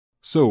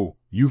So,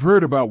 you've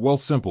heard about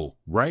Wealthsimple,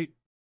 right?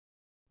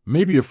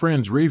 Maybe a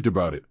friend's raved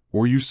about it,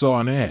 or you saw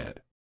an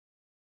ad.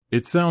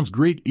 It sounds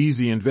great,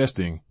 easy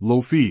investing, low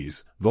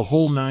fees, the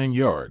whole 9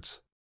 yards.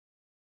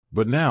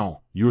 But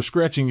now, you're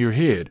scratching your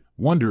head,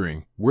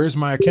 wondering, where's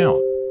my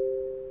account?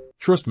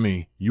 Trust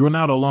me, you're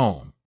not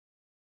alone.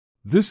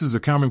 This is a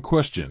common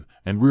question,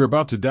 and we're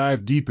about to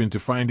dive deep into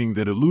finding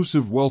that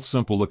elusive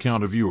Wealthsimple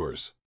account of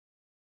yours.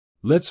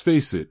 Let's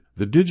face it,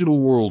 the digital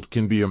world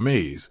can be a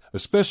maze,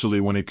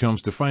 especially when it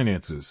comes to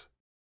finances.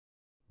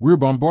 We're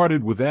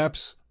bombarded with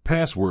apps,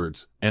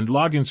 passwords, and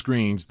login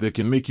screens that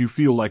can make you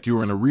feel like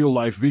you're in a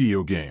real-life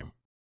video game.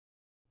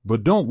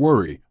 But don't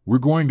worry, we're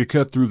going to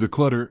cut through the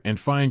clutter and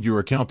find your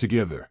account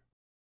together.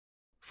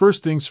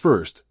 First things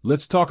first,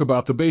 let's talk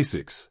about the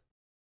basics.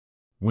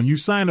 When you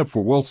sign up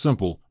for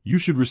Wealthsimple, you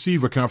should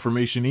receive a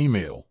confirmation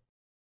email.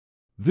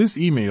 This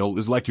email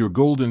is like your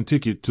golden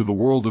ticket to the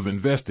world of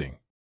investing.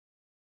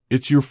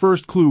 It's your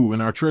first clue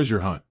in our treasure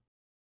hunt.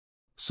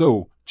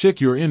 So,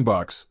 check your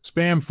inbox,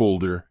 spam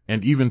folder,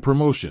 and even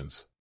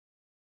promotions.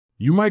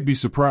 You might be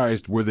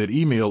surprised where that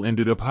email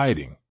ended up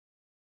hiding.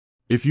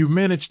 If you've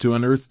managed to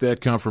unearth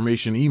that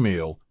confirmation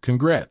email,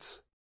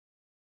 congrats.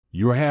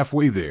 You're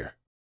halfway there.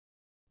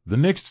 The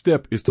next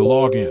step is to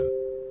log in.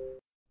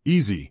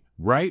 Easy,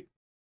 right?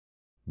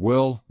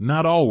 Well,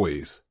 not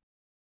always.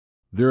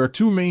 There are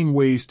two main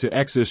ways to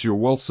access your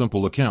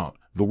Wealthsimple account,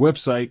 the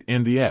website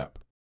and the app.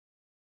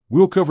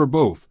 We'll cover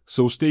both,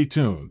 so stay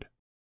tuned.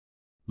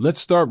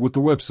 Let's start with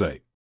the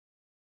website.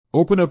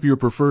 Open up your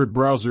preferred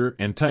browser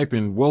and type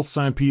in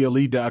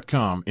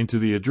wealthsimple.com into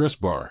the address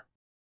bar.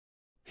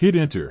 Hit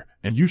enter,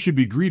 and you should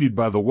be greeted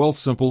by the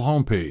Wealthsimple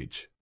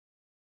homepage.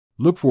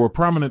 Look for a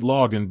prominent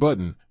login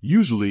button,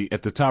 usually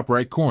at the top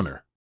right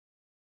corner.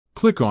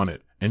 Click on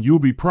it, and you'll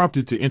be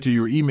prompted to enter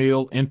your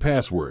email and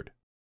password.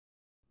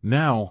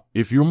 Now,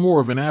 if you're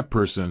more of an app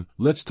person,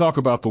 let's talk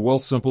about the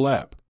Wealthsimple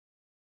app.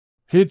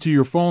 Head to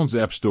your phone's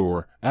App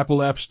Store,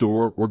 Apple App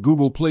Store, or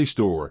Google Play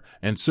Store,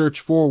 and search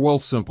for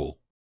Wealthsimple.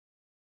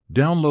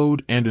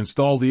 Download and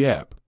install the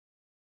app.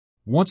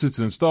 Once it's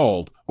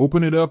installed,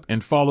 open it up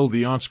and follow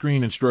the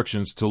on-screen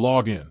instructions to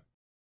log in.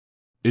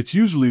 It's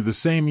usually the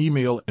same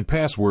email and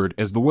password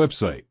as the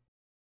website.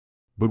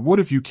 But what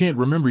if you can't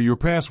remember your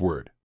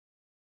password?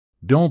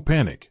 Don't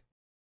panic.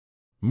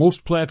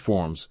 Most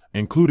platforms,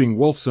 including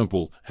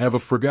Wealthsimple, have a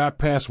forgot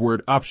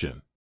password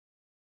option.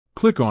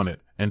 Click on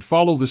it and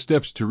follow the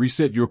steps to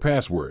reset your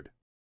password.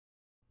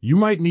 You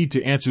might need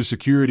to answer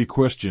security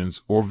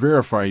questions or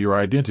verify your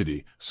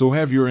identity, so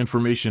have your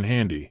information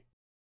handy.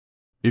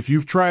 If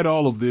you've tried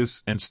all of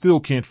this and still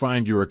can't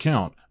find your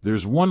account,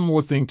 there's one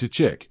more thing to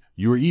check: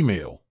 your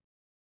email.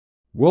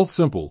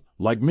 Wealthsimple,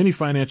 like many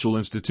financial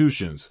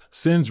institutions,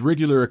 sends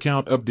regular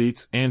account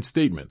updates and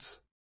statements.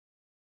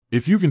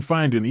 If you can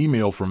find an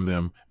email from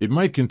them, it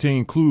might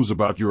contain clues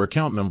about your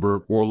account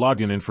number or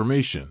login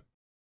information.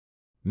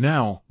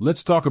 Now,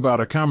 let's talk about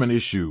a common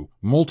issue: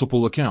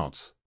 multiple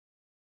accounts.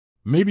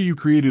 Maybe you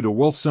created a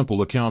Wealthsimple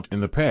account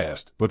in the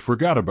past, but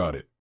forgot about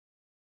it.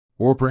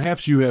 Or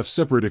perhaps you have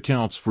separate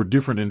accounts for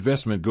different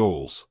investment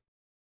goals.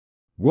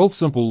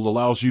 Wealthsimple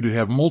allows you to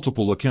have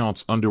multiple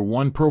accounts under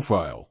one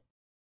profile.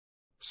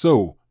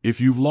 So,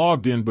 if you've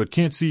logged in but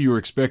can't see your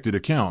expected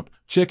account,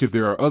 check if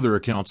there are other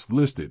accounts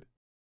listed.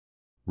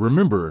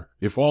 Remember,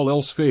 if all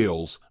else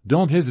fails,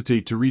 don't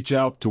hesitate to reach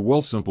out to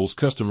Wealthsimple's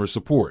customer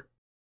support.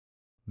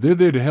 They're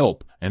there to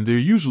help, and they're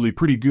usually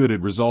pretty good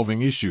at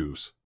resolving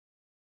issues.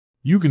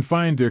 You can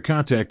find their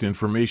contact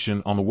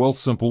information on the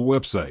Wealthsimple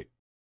website.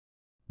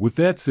 With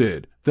that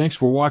said, thanks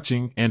for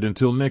watching, and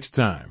until next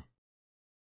time.